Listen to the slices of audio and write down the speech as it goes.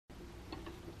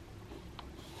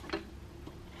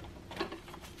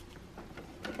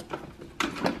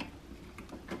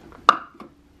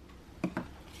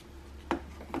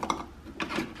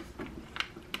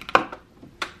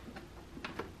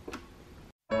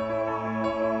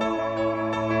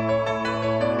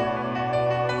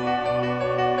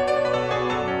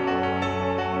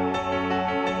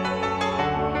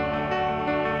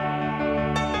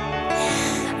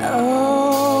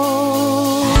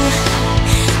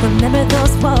Remember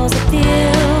those walls are built?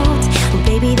 Well,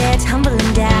 baby, they're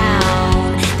tumbling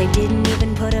down. They didn't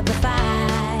even put up a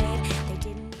fight.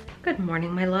 Good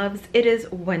morning, my loves. It is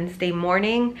Wednesday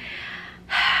morning.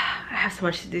 I have so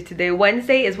much to do today.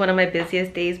 Wednesday is one of my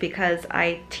busiest days because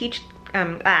I teach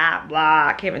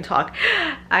I can't even talk.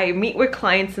 I meet with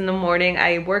clients in the morning.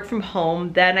 I work from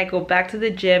home. Then I go back to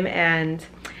the gym and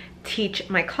teach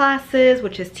my classes,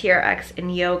 which is TRX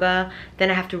and yoga. Then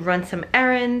I have to run some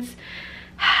errands.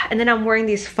 And then I'm wearing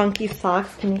these funky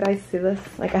socks. Can you guys see this?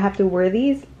 Like, I have to wear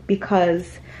these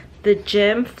because the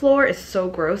gym floor is so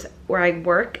gross where I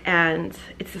work and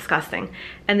it's disgusting.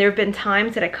 And there have been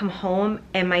times that I come home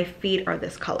and my feet are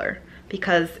this color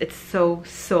because it's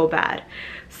so bad.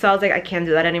 So I was like, I can't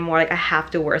do that anymore. Like, I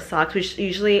have to wear socks, which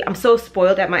usually I'm so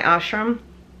spoiled at my ashram.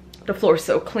 The floor is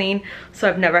so clean, so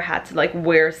I've never had to like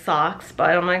wear socks, but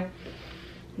I'm like,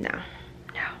 no.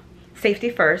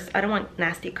 Safety first. I don't want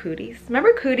nasty cooties.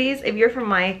 Remember cooties? If you're from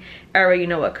my area, you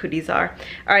know what cooties are.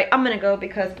 All right, I'm gonna go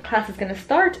because the class is gonna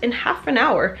start in half an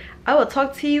hour. I will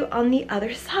talk to you on the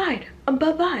other side.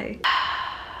 Bye-bye.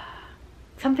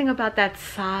 Something about that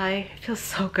sigh, it feels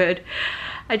so good.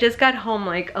 I just got home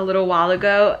like a little while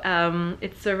ago.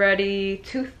 It's already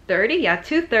 2:30, yeah,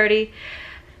 2:30.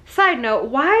 Side note,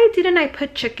 why didn't I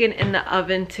put chicken in the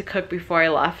oven to cook before I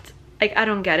left? Like, I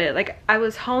don't get it. Like, I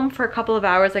was home for a couple of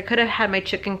hours. I could have had my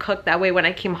chicken cooked. That way when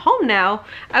I came home now,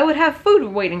 I would have food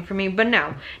waiting for me. But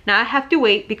no, now I have to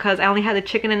wait because I only had the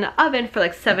chicken in the oven for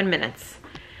like 7 minutes.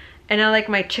 And I like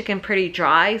my chicken pretty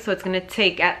dry, so it's gonna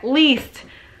take at least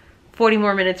 40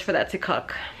 more minutes for that to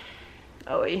cook.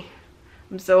 Oh,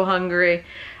 I'm so hungry.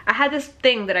 I had this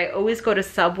thing that I always go to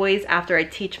Subways after I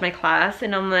teach my class,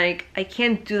 and I'm like, I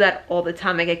can't do that all the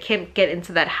time. Like, I can't get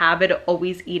into that habit of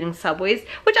always eating Subways,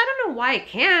 which I don't know why I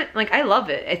can't. Like, I love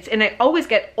it. And I always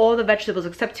get all the vegetables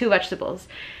except 2 vegetables.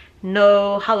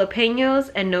 No jalapenos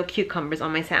and no cucumbers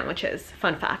on my sandwiches.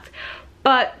 Fun fact.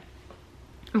 But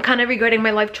I'm kind of regretting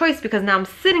my life choice because now I'm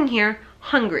sitting here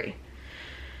hungry.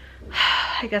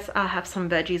 I guess I'll have some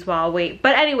veggies while I wait.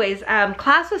 But anyways,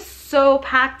 class was so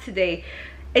packed today.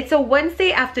 It's a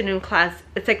Wednesday afternoon class.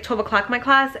 It's like 12 o'clock my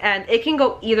class, and it can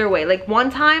go either way. Like, one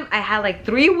time I had like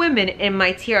 3 women in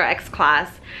my TRX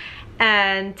class,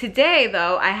 and today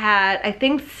though I had I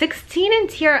think 16 in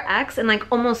TRX and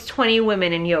like almost 20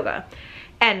 women in yoga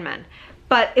and men.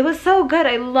 But it was so good.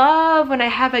 I love when I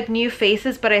have like new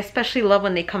faces, but I especially love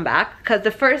when they come back because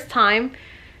the first time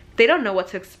they don't know what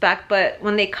to expect, but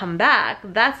when they come back,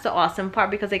 that's the awesome part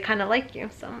because they kind of like you.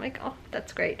 So I'm like, oh,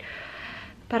 that's great.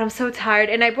 But I'm so tired,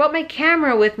 and I brought my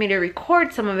camera with me to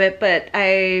record some of it, but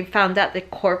I found out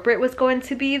that corporate was going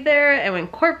to be there, and when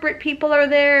corporate people are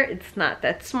there, it's not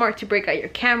that smart to break out your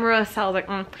camera. So I was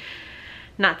like,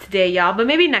 not today, y'all, but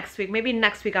maybe next week. Maybe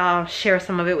next week I'll share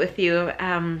some of it with you.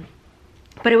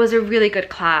 But it was a really good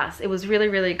class. It was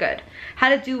really good.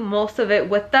 Had to do most of it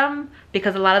with them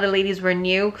because a lot of the ladies were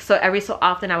new, so every so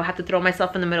often I would have to throw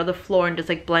myself in the middle of the floor and just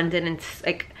like blend in, and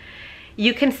like,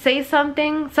 you can say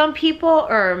something. Some people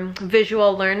are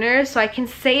visual learners, so I can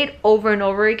say it over and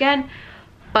over again,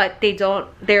 but they don't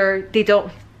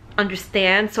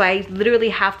understand, so I literally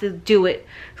have to do it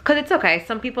because it's okay.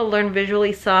 Some people learn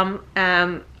visually, some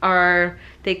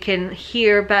they can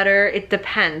hear better. It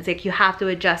depends. Like, you have to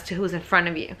adjust to who's in front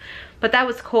of you. But that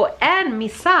was cool. And my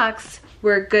socks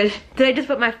were good. Did I just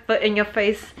put my foot in your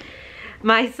face?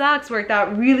 My socks worked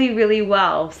out really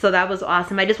well, so that was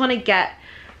awesome. I just want to get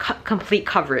complete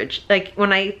coverage. Like,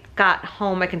 when I got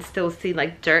home I can still see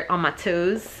like dirt on my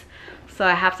toes, so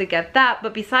I have to get that.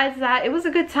 But besides that, it was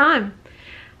a good time.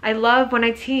 I love when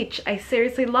I teach. I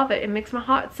seriously love it. It makes my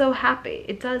heart so happy.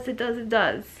 It does.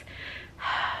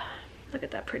 Look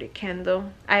at that pretty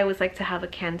candle. I always like to have a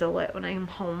candle lit when I'm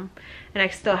home, and I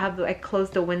still have I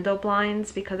closed the window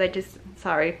blinds because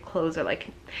clothes are like,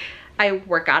 I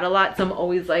work out a lot, so I'm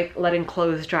always like letting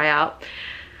clothes dry out.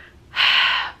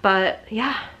 But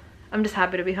yeah, I'm just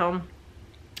happy to be home.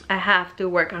 I have to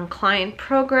work on client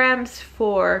programs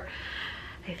for,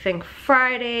 I think,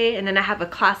 Friday, and then I have a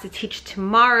class to teach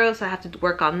tomorrow, so I have to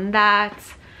work on that.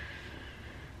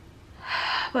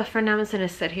 But for now, I'm just gonna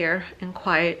sit here in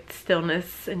quiet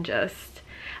stillness and just,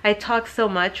 I talk so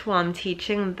much while I'm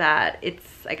teaching that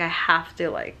it's like I have to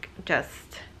like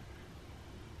just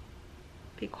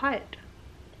be quiet.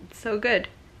 It's so good.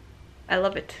 I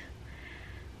love it.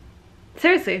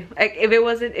 Seriously, like,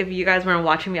 if you guys weren't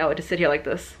watching me, I would just sit here like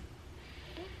this.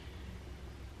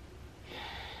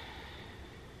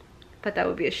 But that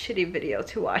would be a shitty video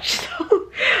to watch,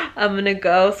 so I'm gonna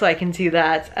go so I can do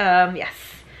that. Yes,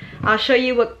 I'll show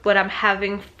you what I'm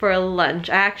having for lunch.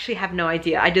 I actually have no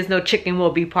idea. I just know chicken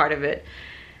will be part of it.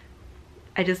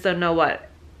 I just don't know what.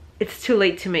 It's too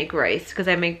late to make rice because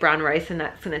I make brown rice and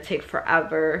that's gonna take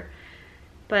forever.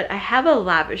 But I have a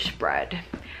lavish bread.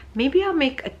 Maybe I'll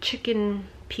make a chicken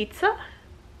pizza?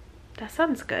 That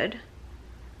sounds good.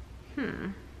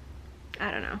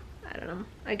 I don't know.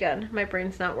 Again, my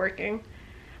brain's not working.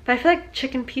 But I feel like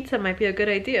chicken pizza might be a good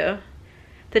idea.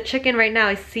 The chicken right now,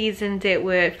 I seasoned it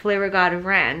with Flavor God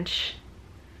Ranch.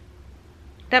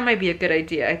 That might be a good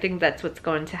idea. I think that's what's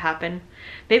going to happen.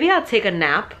 Maybe I'll take a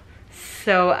nap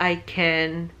so I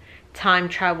can time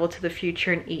travel to the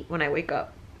future and eat when I wake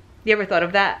up. You ever thought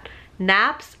of that?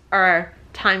 Naps are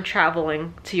time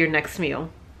traveling to your next meal.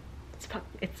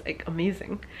 It's like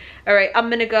amazing. All right, I'm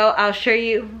gonna go. I'll show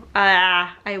you.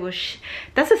 I wish.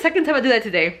 That's the second time I do that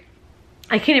today.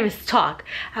 I can't even talk.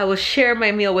 I will share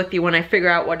my meal with you when I figure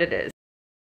out what it is.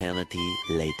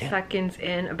 Later. Seconds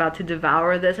in, about to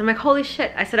devour this. I'm like, holy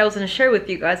shit. I said I was gonna share with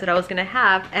you guys what I was gonna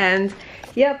have. And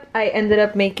yep, I ended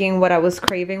up making what I was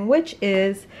craving, which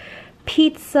is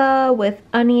pizza with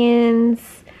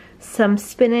onions, some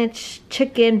spinach,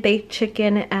 chicken, baked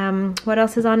chicken. What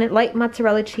else is on it? Light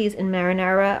mozzarella cheese and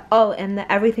marinara. Oh, and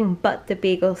everything but the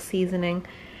bagel seasoning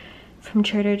from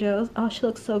Trader Joe's. Oh, she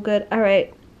looks so good. All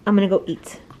right, I'm gonna go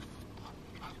eat.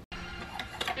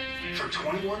 For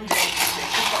 21 days, say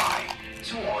goodbye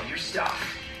to all your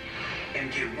stuff.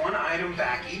 And get one item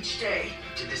back each day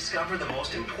to discover the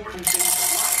most important things in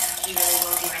life. You really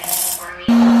will be ready for me.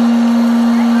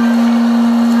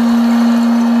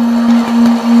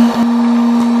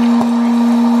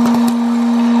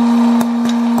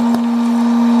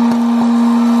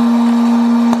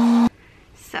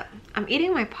 I'm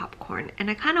eating my popcorn and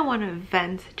I kind of want to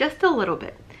vent just a little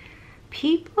bit.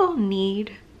 People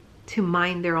need to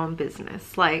mind their own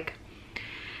business. Like,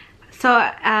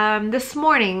 so this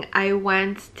morning I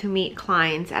went to meet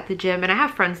clients at the gym, and I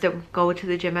have friends that go to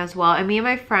the gym as well, and me and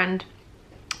my friend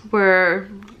were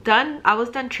done. I was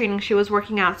done training, she was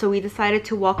working out, so we decided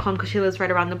to walk home because she lives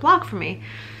right around the block from me.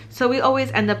 So we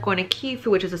always end up going to Key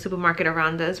Food, which is a supermarket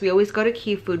around us. We always go to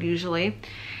Key Food usually.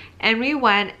 And we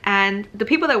went, and the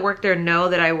people that work there know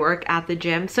that I work at the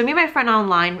gym. So me and my friend are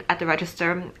online at the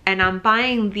register, and I'm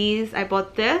buying these. I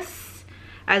bought this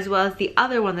as well as the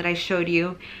other one that I showed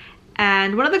you.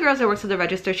 And one of the girls that works at the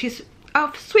register, she's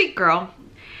a sweet girl.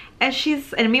 And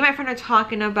me and my friend are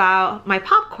talking about my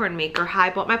popcorn maker. How I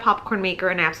bought my popcorn maker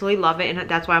and I absolutely love it, and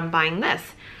that's why I'm buying this.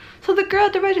 So the girl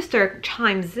at the register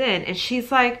chimes in and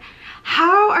she's like,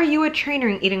 how are you a trainer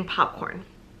and eating popcorn?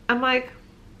 I'm like,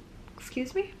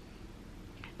 excuse me?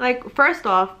 Like, first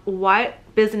off, what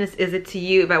business is it to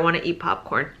you if I want to eat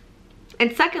popcorn?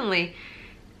 And secondly,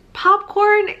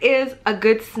 popcorn is a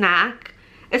good snack,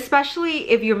 especially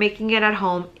if you're making it at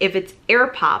home. If it's air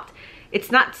popped,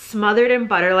 it's not smothered in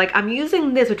butter. Like, I'm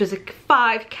using this, which is like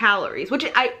 5 calories, which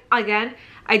I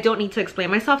don't need to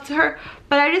explain myself to her,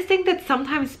 but I just think that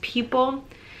sometimes people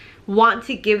want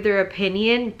to give their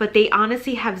opinion, but they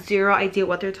honestly have zero idea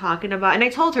what they're talking about. And I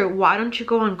told her, why don't you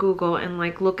go on Google and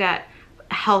like look at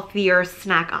healthier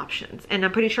snack options? And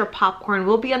I'm pretty sure popcorn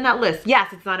will be on that list.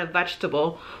 Yes, it's not a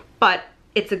vegetable, but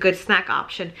it's a good snack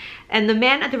option. And the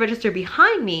man at the register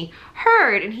behind me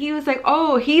heard, and he was like,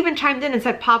 oh, he even chimed in and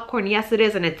said popcorn, yes it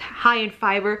is, and it's high in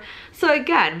fiber. So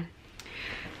again,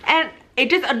 and it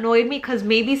just annoyed me because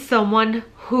maybe someone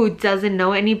who doesn't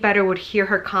know any better would hear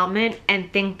her comment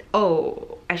and think,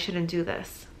 oh, I shouldn't do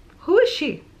this. Who is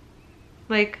she?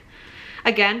 Like,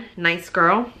 again, nice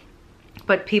girl,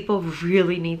 but people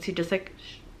really need to just like,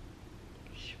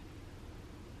 shh,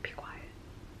 be quiet.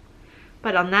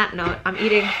 But on that note, I'm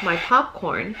eating my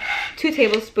popcorn, 2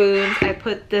 tablespoons. I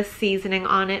put this seasoning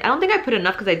on it. I don't think I put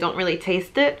enough because I don't really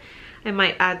taste it. I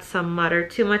might add some butter.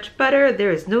 Too much butter?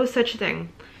 There is no such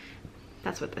thing.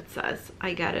 That's what that says.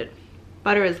 I get it.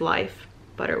 Butter is life.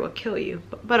 Butter will kill you.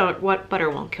 But what?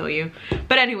 Butter won't kill you.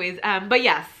 But anyways, but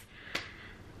yes.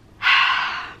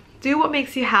 Do what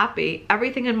makes you happy.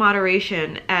 Everything in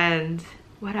moderation and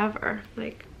whatever.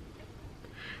 Like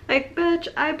bitch,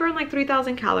 I burned like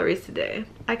 3,000 calories today.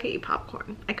 I could eat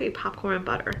popcorn. I could eat popcorn and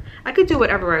butter. I could do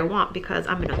whatever I want because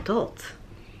I'm an adult.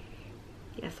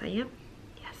 Yes, I am.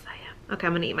 Yes, I am. Okay,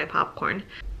 I'm gonna eat my popcorn.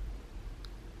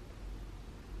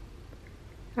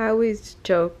 I always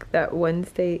joke that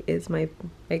Wednesday is my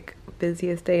like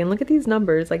busiest day, and look at these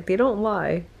numbers, like they don't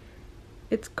lie.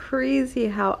 It's crazy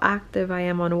how active I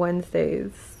am on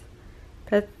Wednesdays.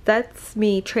 That's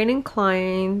me training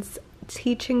clients,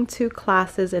 teaching 2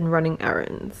 classes, and running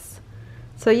errands.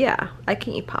 So yeah, I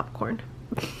can eat popcorn.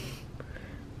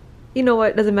 You know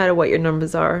what, doesn't matter what your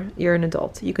numbers are, you're an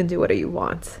adult, you can do whatever you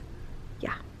want.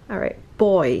 Yeah, all right,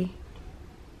 boy.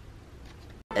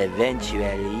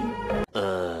 Eventually,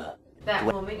 That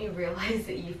moment you realize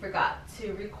that you forgot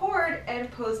to record and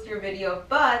post your video,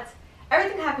 but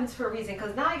everything happens for a reason,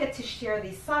 because now I get to share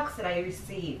these socks that I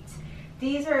received.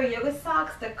 These are yoga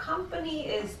socks. The company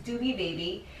is Doobie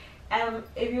Baby.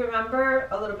 If you remember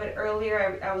a little bit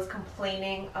earlier, I was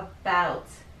complaining about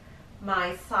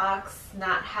my socks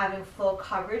not having full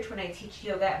coverage when I teach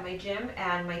yoga at my gym,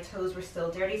 and my toes were still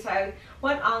dirty. So I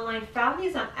went online, found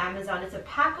these on Amazon. It's a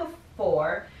pack of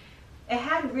 4. It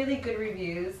had really good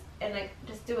reviews, and like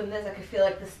just doing this, I could feel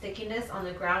like the stickiness on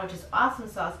the ground, which is awesome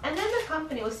sauce. And then the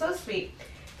company was so sweet.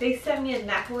 They sent me a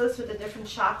necklace with the different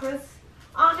chakras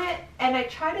on it, and I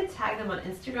tried to tag them on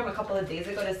Instagram a couple of days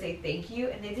ago to say thank you,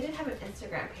 and they didn't have an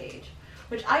Instagram page,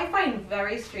 which I find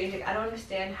very strange. Like, I don't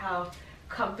understand how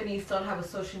companies don't have a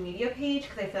social media page,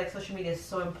 because I feel like social media is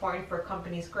so important for a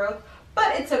company's growth.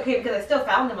 But it's okay, because I still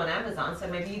found them on Amazon, so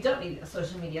maybe you don't need a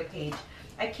social media page.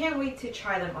 I can't wait to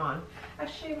try them on.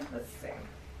 Actually, let's see.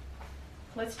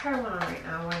 Let's try one on right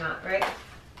now. Why not, right?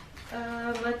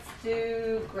 Let's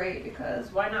do gray,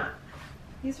 because why not?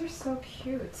 These are so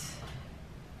cute.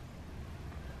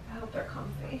 I hope they're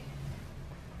comfy.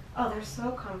 Oh, they're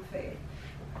so comfy.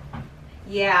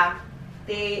 Yeah,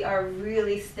 they are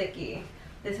really sticky.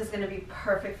 This is going to be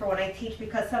perfect for when I teach,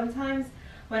 because sometimes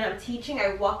when I'm teaching,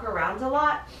 I walk around a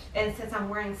lot, and since I'm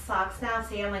wearing socks now,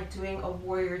 say I'm like doing a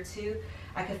warrior 2,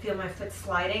 I can feel my foot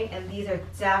sliding, and these are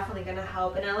definitely going to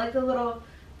help. And I like the little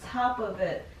top of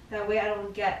it. That way I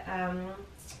don't get,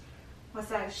 what's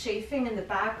that, chafing in the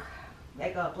back,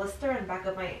 like a blister in the back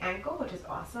of my ankle, which is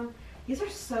awesome. These are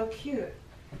so cute.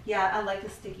 Yeah, I like the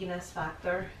stickiness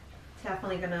factor.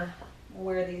 Definitely going to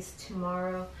wear these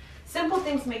tomorrow. Simple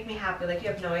things make me happy. Like, you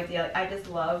have no idea. Like, I just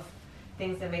love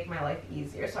things that make my life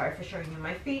easier. Sorry for showing you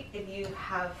my feet. If you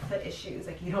have foot issues,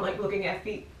 like you don't like looking at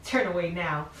feet, turn away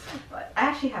now. But I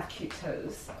actually have cute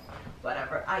toes.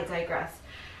 Whatever, I digress.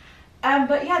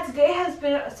 But yeah, today has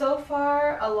been so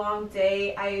far a long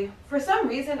day. For some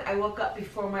reason, I woke up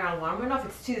before my alarm went off.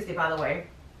 It's Tuesday, by the way.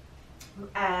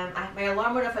 My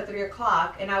alarm went off at 3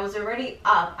 o'clock, and I was already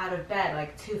up out of bed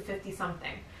like 2:50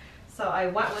 something. So I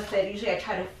went with it. Usually I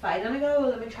try to fight them. I go, oh,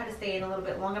 let me try to stay in a little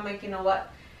bit longer. I'm like, you know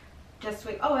what? Just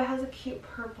wait. Oh, it has a cute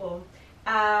purple.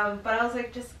 But I was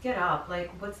like, just get up. Like,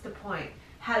 what's the point?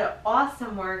 Had an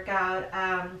awesome workout.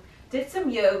 Did some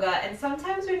yoga. And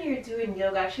sometimes when you're doing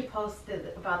yoga, I actually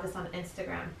posted about this on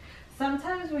Instagram.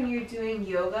 Sometimes when you're doing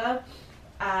yoga,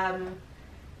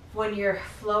 when you're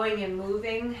flowing and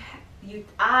moving,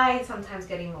 I sometimes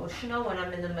get emotional when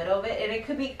I'm in the middle of it. And it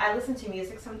could be, I listen to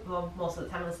music, well, most of the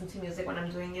time I listen to music when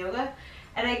I'm doing yoga.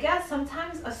 And I guess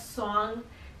sometimes a song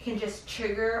can just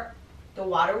trigger the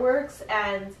waterworks,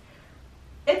 and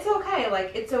it's okay.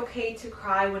 Like, it's okay to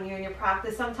cry when you're in your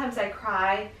practice. Sometimes I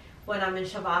cry when I'm in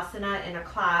Shavasana in a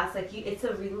class. Like, it's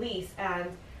a release, and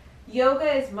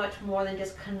yoga is much more than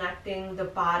just connecting the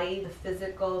body, the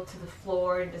physical, to the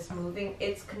floor and just moving.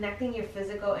 It's connecting your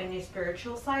physical and your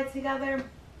spiritual side together.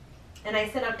 And I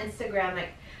said on Instagram, like,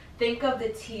 think of the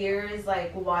tears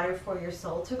like water for your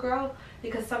soul to grow,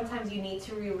 because sometimes you need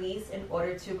to release in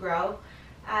order to grow.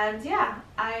 And yeah,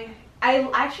 I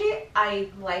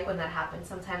like when that happens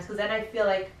sometimes, because then I feel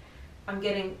like I'm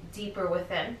getting deeper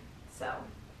within. So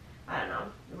I don't know,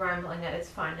 rambling at its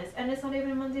finest, and it's not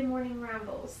even Monday morning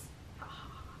rambles.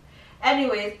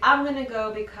 Anyways, I'm gonna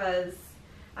go because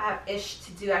I have ish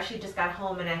to do. I actually just got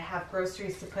home and I have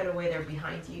groceries to put away. They're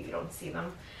behind you, you don't see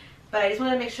them. But I just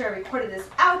want to make sure I recorded this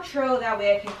outro, that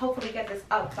way I can hopefully get this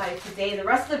up by today. The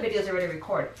rest of the videos are already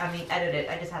recorded, edited.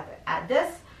 I just have to add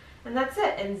this, and that's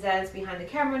it. And Zen's behind the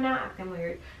camera now, acting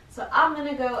weird. So I'm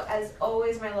gonna go. As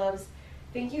always, my loves,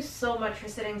 thank you so much for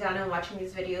sitting down and watching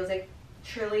these videos. Like,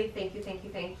 truly, thank you, thank you,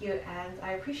 thank you, and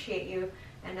I appreciate you.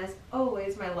 And as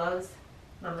always, my loves,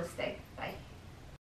 namaste. Bye.